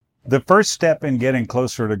The first step in getting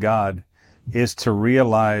closer to God is to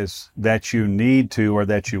realize that you need to or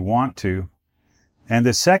that you want to. And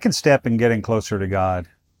the second step in getting closer to God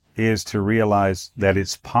is to realize that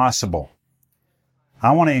it's possible.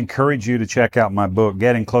 I want to encourage you to check out my book,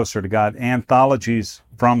 Getting Closer to God, Anthologies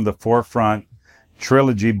from the Forefront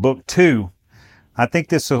Trilogy, Book 2. I think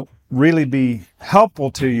this will really be helpful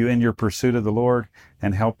to you in your pursuit of the Lord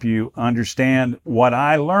and help you understand what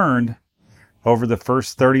I learned over the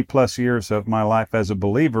first 30 plus years of my life as a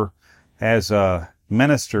believer, as a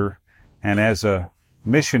minister, and as a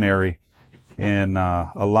missionary in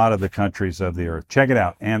a lot of the countries of the earth. Check it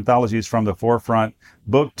out. Anthologies from the Forefront,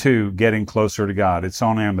 Book 2, Getting Closer to God. It's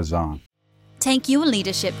on Amazon. Take your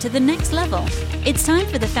leadership to the next level. It's time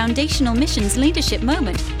for the Foundational Missions Leadership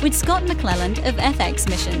Moment with Scott McClelland of FX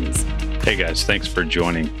Missions. Hey guys, thanks for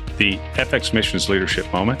joining the FX Missions Leadership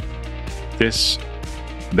Moment. This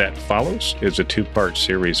that follows is a two-part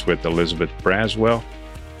series with Elizabeth Braswell,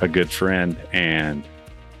 a good friend and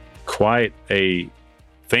quite a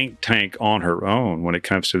think tank on her own when it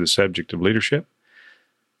comes to the subject of leadership.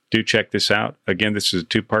 Do check this out. Again, this is a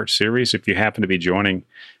two-part series. If you happen to be joining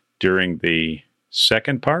during the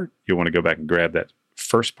second part, you'll want to go back and grab that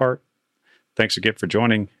first part. Thanks again for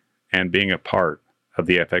joining and being a part of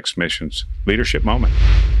the FX Missions Leadership Moment.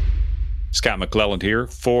 Scott McClelland here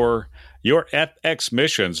for your FX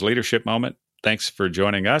Missions Leadership Moment. Thanks for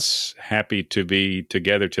joining us. Happy to be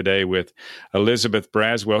together today with Elizabeth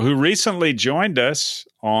Braswell, who recently joined us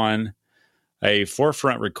on a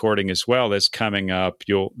Forefront recording as well that's coming up.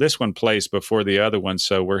 This one plays before the other one,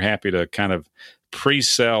 so we're happy to kind of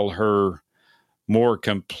pre-sell her more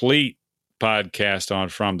complete podcast on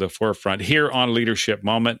From the Forefront here on Leadership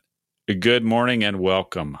Moment. Good morning and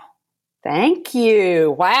welcome. Thank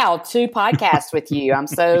you. Wow, 2 podcasts with you. I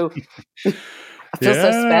feel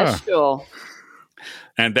so special.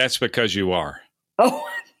 And that's because you are. Oh,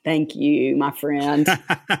 thank you, my friend.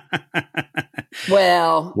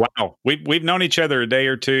 Well, wow. We've known each other a day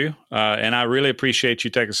or two, and I really appreciate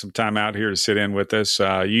you taking some time out here to sit in with us.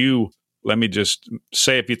 Let me just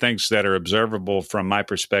say a few things that are observable from my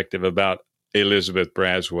perspective about Elizabeth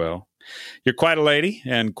Braswell. You're quite a lady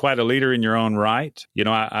and quite a leader in your own right. You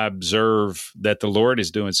know, I observe that the Lord is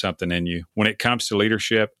doing something in you when it comes to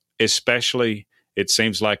leadership, especially it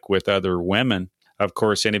seems like with other women. Of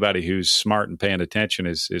course, anybody who's smart and paying attention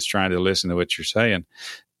is trying to listen to what you're saying.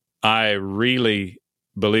 I really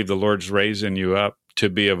believe the Lord's raising you up to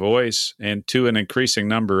be a voice and to an increasing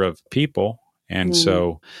number of people. And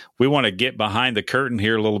so we want to get behind the curtain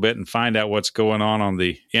here a little bit and find out what's going on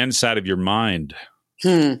the inside of your mind.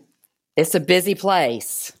 It's a busy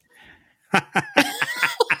place.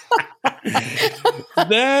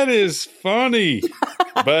 That is funny,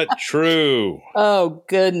 but true. Oh,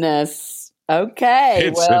 goodness.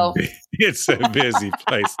 Okay. It's a busy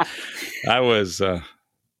place. That was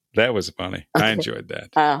funny. I enjoyed that.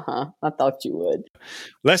 I thought you would.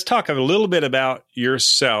 Let's talk a little bit about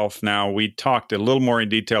yourself now. We talked a little more in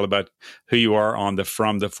detail about who you are on the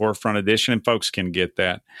From the Forefront edition, and folks can get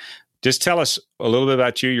that. Just tell us a little bit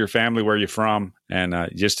about you, your family, where you're from, and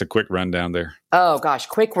just a quick rundown there. Oh, gosh.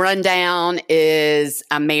 Quick rundown is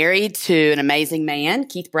I'm married to an amazing man,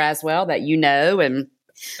 Keith Braswell, that you know and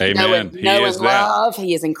Amen. know and love.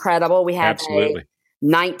 He is incredible. We have Absolutely. a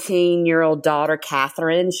 19-year-old daughter,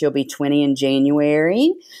 Catherine. She'll be 20 in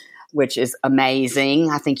January, which is amazing.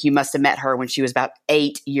 I think you must have met her when she was about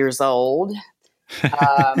 8 years old.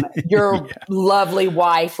 Your lovely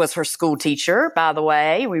wife was her school teacher, by the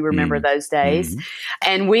way. We remember those days.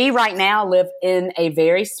 And we right now live in a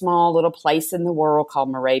very small little place in the world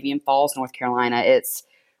called Moravian Falls, North Carolina.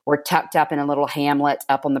 We're tucked up in a little hamlet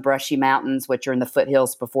up on the Brushy Mountains, which are in the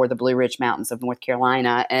foothills before the Blue Ridge Mountains of North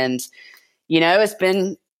Carolina. And, you know, it's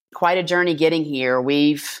been quite a journey getting here.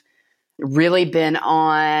 We've really been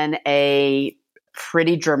on a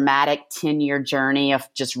pretty dramatic 10-year journey of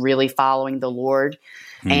just really following the Lord.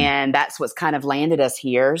 And that's what's kind of landed us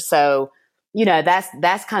here. So, you know,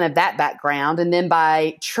 that's kind of that background. And then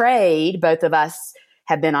by trade, both of us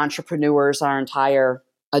have been entrepreneurs our entire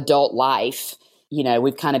adult life. You know,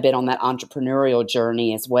 we've kind of been on that entrepreneurial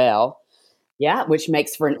journey as well. Yeah, which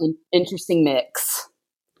makes for an interesting mix.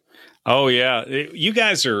 Oh, yeah. You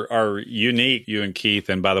guys are unique, you and Keith.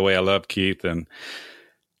 And by the way, I love Keith, and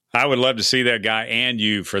I would love to see that guy, and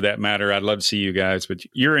you for that matter. I'd love to see you guys. But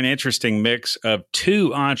you're an interesting mix of two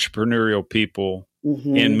entrepreneurial people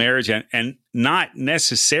in marriage and not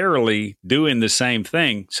necessarily doing the same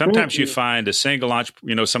thing. Sometimes you find a single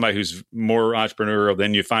somebody who's more entrepreneurial,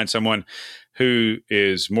 then you find someone who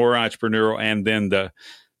is more entrepreneurial, and then the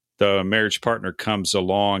the marriage partner comes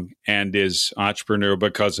along and is entrepreneurial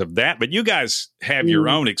because of that. But you guys have your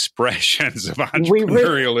own expressions of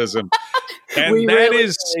entrepreneurialism. And that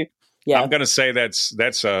is, I'm going to say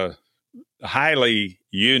that's a highly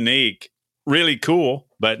unique, really cool,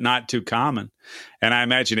 but not too common. And I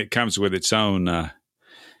imagine it comes with its own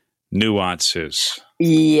nuances.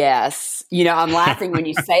 Yes. I'm laughing when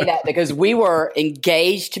you say that because we were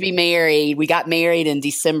engaged to be married. We got married in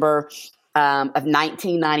December of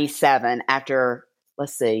 1997 after,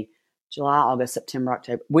 let's see, July, August, September,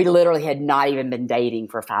 October. We literally had not even been dating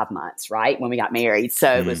for 5 months, right, when we got married. So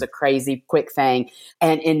it was a crazy quick thing.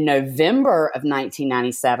 And in November of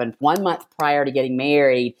 1997, 1 month prior to getting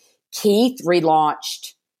married, Keith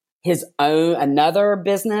relaunched his own, another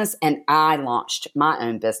business, and I launched my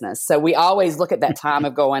own business. So we always look at that time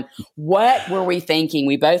of going, what were we thinking?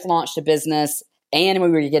 We both launched a business and we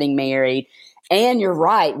were getting married. And you're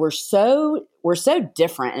right. We're so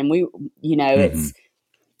different. And we,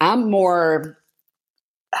 I'm more,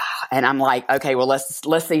 and I'm like, okay, well, let's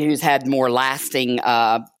see who's had more lasting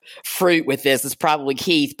fruit with this. It's probably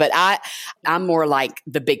Keith, but I'm more like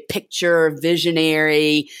the big picture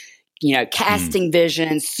visionary, casting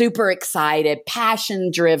vision, super excited,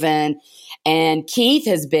 passion driven. And Keith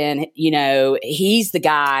has been, he's the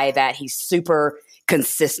guy that he's super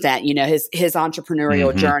consistent. His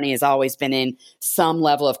entrepreneurial journey has always been in some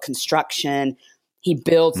level of construction. He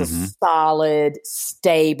builds a solid,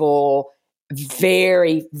 stable,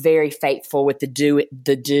 very, very faithful with the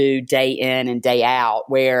do day in and day out,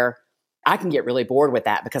 where I can get really bored with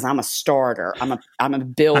that because I'm a starter. I'm a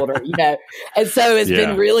builder, And so it's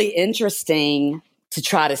been really interesting to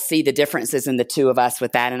try to see the differences in the two of us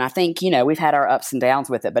with that. And I think, we've had our ups and downs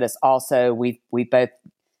with it, but it's also we both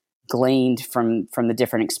gleaned from the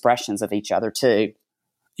different expressions of each other too.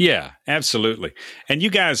 Yeah, absolutely. And you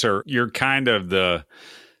guys you're kind of the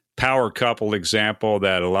power couple example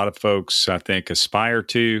that a lot of folks, I think, aspire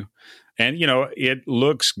to. And, it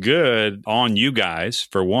looks good on you guys,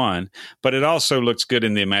 for one, but it also looks good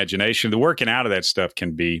in the imagination. The working out of that stuff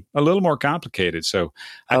can be a little more complicated. So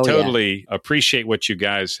I totally appreciate what you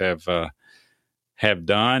guys have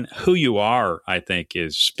done. Who you are, I think,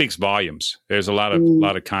 speaks volumes. There's a lot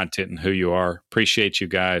of content in who you are. Appreciate you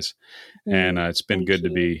guys. And it's been good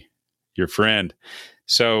to be your friend.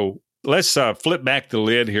 So let's flip back the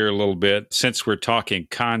lid here a little bit since we're talking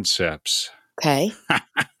concepts. Okay.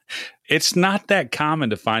 It's not that common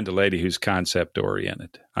to find a lady who's concept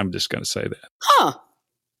oriented. I'm just going to say that. Huh.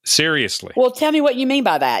 Seriously. Well, tell me what you mean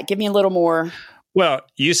by that. Give me a little more. Well,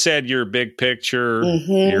 you said you're big picture.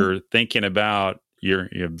 You're thinking about you're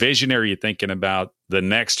visionary. You're thinking about the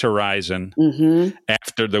next horizon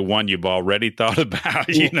after the one you've already thought about.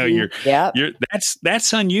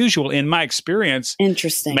 That's unusual in my experience.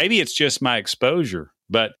 Interesting. Maybe it's just my exposure,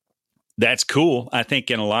 but that's cool. I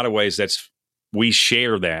think in a lot of ways we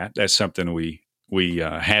share that. That's something we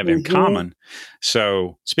have in common.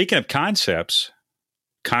 So speaking of concept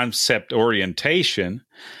orientation,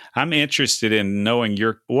 I'm interested in knowing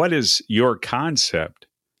what is your concept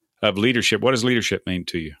of leadership? What does leadership mean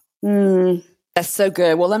to you? That's so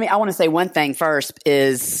good. Well, I want to say one thing first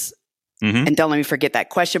is, and don't let me forget that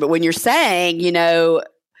question, but when you're saying,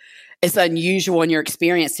 it's unusual in your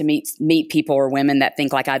experience to meet people or women that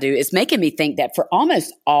think like I do, it's making me think that for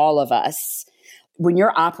almost all of us, when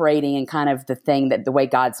you're operating in kind of the way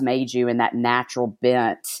God's made you in that natural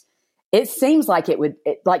bent, it seems like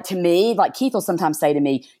to me, like Keith will sometimes say to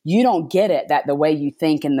me, you don't get it that the way you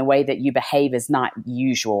think and the way that you behave is not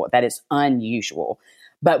usual, that it's unusual.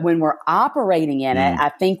 But when we're operating in it, I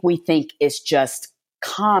think we think it's just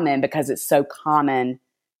common because it's so common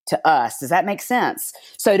to us. Does that make sense?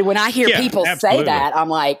 So when I hear people say that, I'm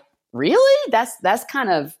like, really? That's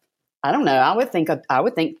kind of, I don't know. I would think a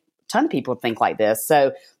ton of people think like this.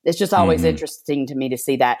 So it's just always interesting to me to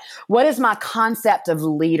see that. What is my concept of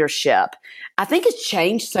leadership? I think it's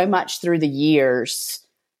changed so much through the years.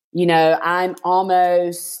 I'm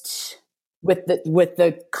almost with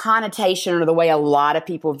the connotation or the way a lot of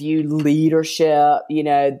people view leadership,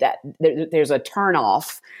 that there's a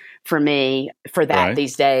turnoff for me for that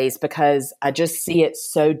these days, because I just see it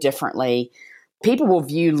so differently. People will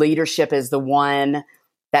view leadership as the one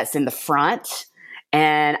that's in the front.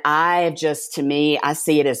 And to me, I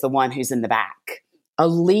see it as the one who's in the back. A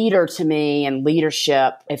leader to me and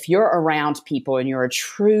leadership, if you're around people and you're a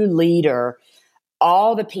true leader,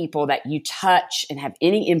 all the people that you touch and have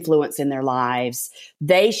any influence in their lives,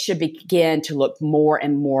 they should begin to look more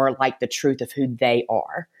and more like the truth of who they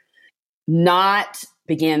are. Not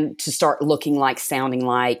begin to start looking like, sounding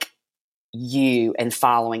like you and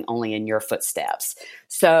following only in your footsteps.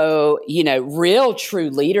 So, real true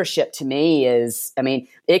leadership to me is,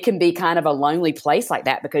 it can be kind of a lonely place like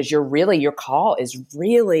that, because your call is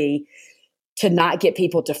really to not get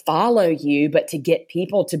people to follow you, but to get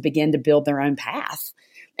people to begin to build their own path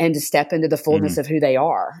and to step into the fullness of who they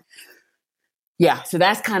are. Yeah. So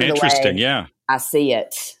that's kind of the way I see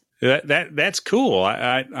it. That's cool.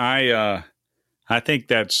 I think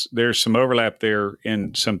there's some overlap there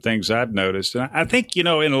in some things I've noticed. And I think, in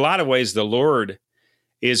a lot of ways, the Lord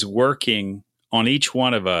is working on each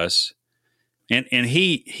one of us, and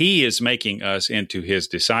he is making us into his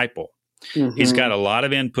disciple. Mm-hmm. He's got a lot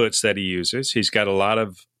of inputs that he uses. He's got a lot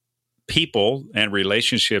of people and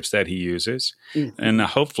relationships that he uses. Mm-hmm. And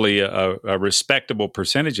hopefully a respectable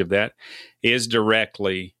percentage of that is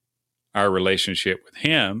directly our relationship with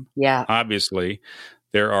him. Yeah. Obviously,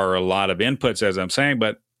 there are a lot of inputs, as I'm saying,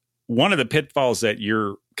 but one of the pitfalls that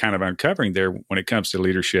you're kind of uncovering there when it comes to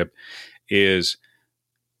leadership is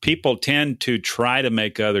people tend to try to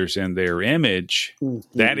make others in their image.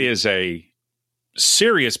 Mm-hmm. That is a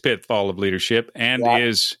serious pitfall of leadership, and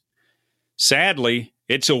is sadly,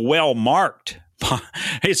 it's a well-marked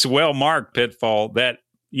pitfall that,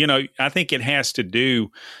 I think it has to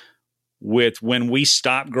do with when we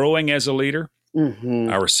stop growing as a leader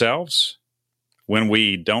ourselves, when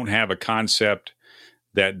we don't have a concept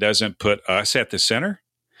that doesn't put us at the center.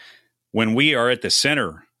 When we are at the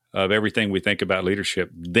center of everything we think about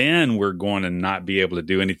leadership, then we're going to not be able to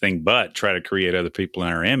do anything but try to create other people in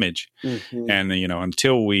our image. Mm-hmm. And,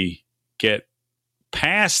 until we get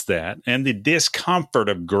past that and the discomfort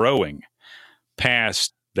of growing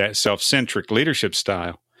past that self-centric leadership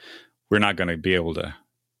style, we're not going to be able to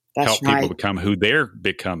help people become who they're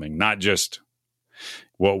becoming, not just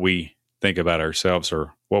what we think about ourselves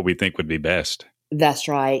or what we think would be best. That's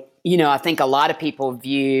right. I think a lot of people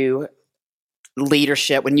view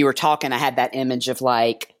leadership. When you were talking, I had that image of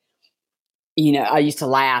I used to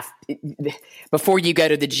laugh. Before you go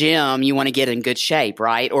to the gym, you want to get in good shape,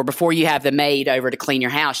 right? Or before you have the maid over to clean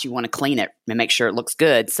your house, you want to clean it and make sure it looks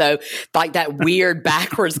good. So that weird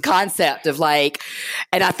backwards concept of and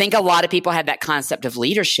I think a lot of people have that concept of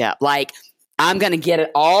leadership. I'm going to get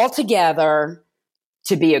it all together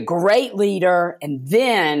to be a great leader and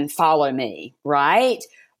then follow me, right?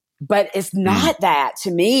 But it's not that.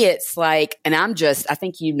 To me, it's and I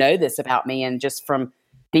think you know this about me, and just from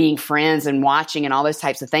being friends and watching and all those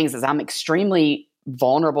types of things, is I'm extremely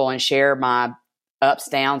vulnerable and share my ups,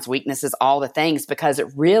 downs, weaknesses, all the things, because it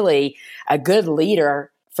really, a good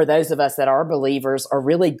leader, for those of us that are believers, are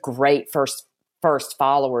really great first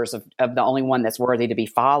followers of the only one that's worthy to be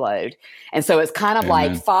followed. And so it's kind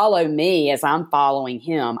of follow me as I'm following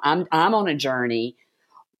him. I'm on a journey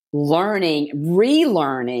learning,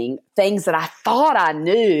 relearning things that I thought I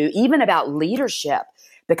knew, even about leadership,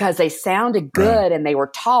 because they sounded good and they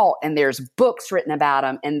were taught, and there's books written about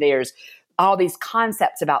them, and there's all these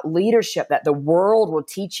concepts about leadership that the world will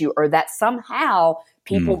teach you, or that somehow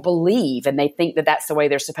people believe, and they think that that's the way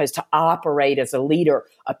they're supposed to operate as a leader,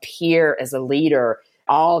 appear as a leader,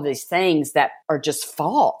 all these things that are just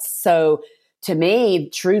false. So to me,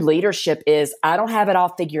 true leadership is, I don't have it all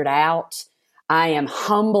figured out. I am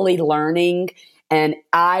humbly learning, and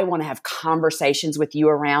I want to have conversations with you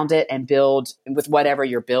around it and build with whatever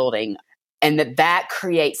you're building. And that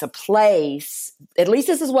creates a place, at least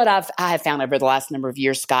this is what I have found over the last number of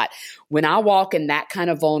years, Scott. When I walk in that kind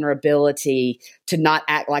of vulnerability, to not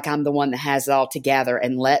act like I'm the one that has it all together,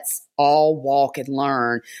 and let's all walk and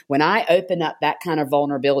learn. When I open up that kind of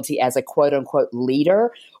vulnerability as a quote unquote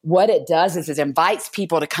leader, what it does is it invites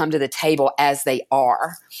people to come to the table as they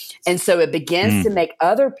are. And so it begins to make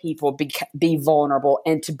other people be vulnerable,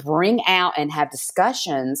 and to bring out and have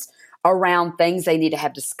discussions around things they need to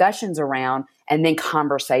have discussions around, and then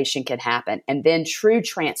conversation can happen. And then true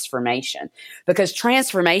transformation, because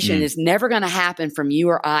transformation is never going to happen from you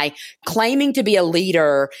or I claiming to be a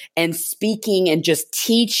leader and speaking and just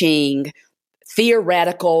teaching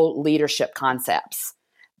theoretical leadership concepts.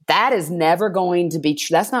 That is never going to be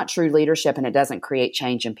true. That's not true leadership, and it doesn't create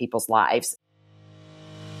change in people's lives.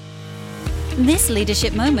 This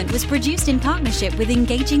leadership moment was produced in partnership with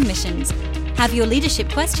Engaging Missions. Have your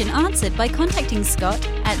leadership question answered by contacting Scott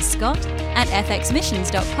at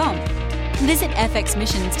fxmissions.com. Visit FX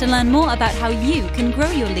Missions to learn more about how you can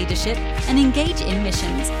grow your leadership and engage in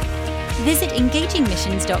missions. Visit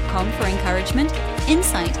engagingmissions.com for encouragement,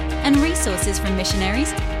 insight, and resources from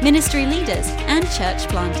missionaries, ministry leaders, and church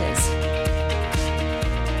planters.